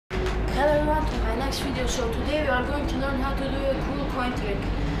next video. So today we are going to learn how to do a cool coin trick.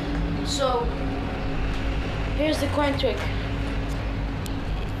 So here's the coin trick.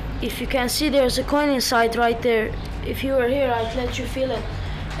 If you can see, there's a coin inside right there. If you were here, I'd let you feel it.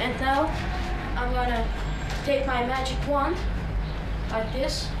 And now I'm gonna take my magic wand like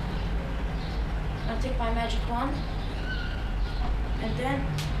this. I'll take my magic wand and then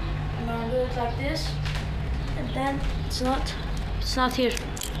I'm gonna do it like this, and then it's not here.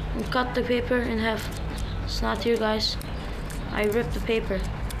 And cut the paper in half. It's not here, guys. I ripped the paper.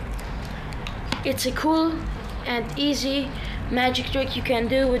 It's a cool and easy magic trick you can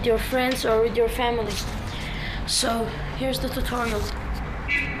do with your friends or with your family. So here's the tutorial.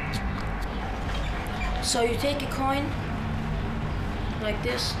 So you take a coin like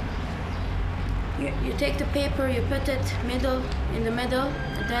this. You take the paper, you put it in the middle,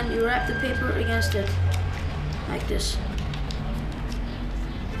 and then you wrap the paper against it like this.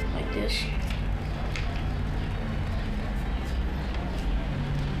 Like this.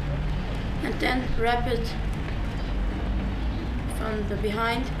 And then wrap it from the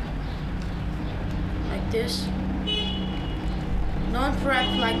behind like this. Don't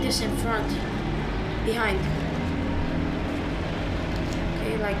wrap like this in front, behind.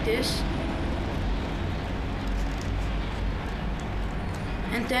 Okay, like this.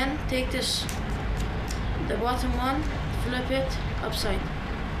 And then take this, the bottom one, flip it upside,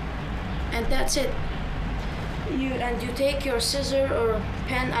 and that's it. You take your scissor or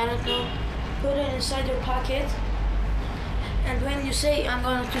pen, I don't know, put it inside your pocket, and when you say I'm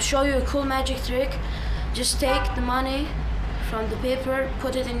going to show you a cool magic trick, just take the money from the paper,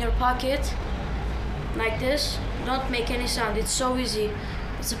 put it in your pocket like this. Don't make any sound, it's so easy.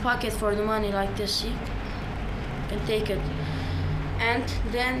 It's a pocket for the money like this, see? You can take it. And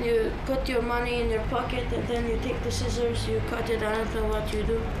then you put your money in your pocket, and then you take the scissors, you cut it. I don't know what you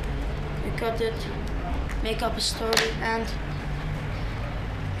do. You cut it, make up a story, and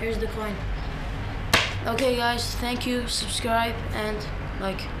here's the coin. Okay guys, thank you, subscribe and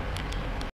like.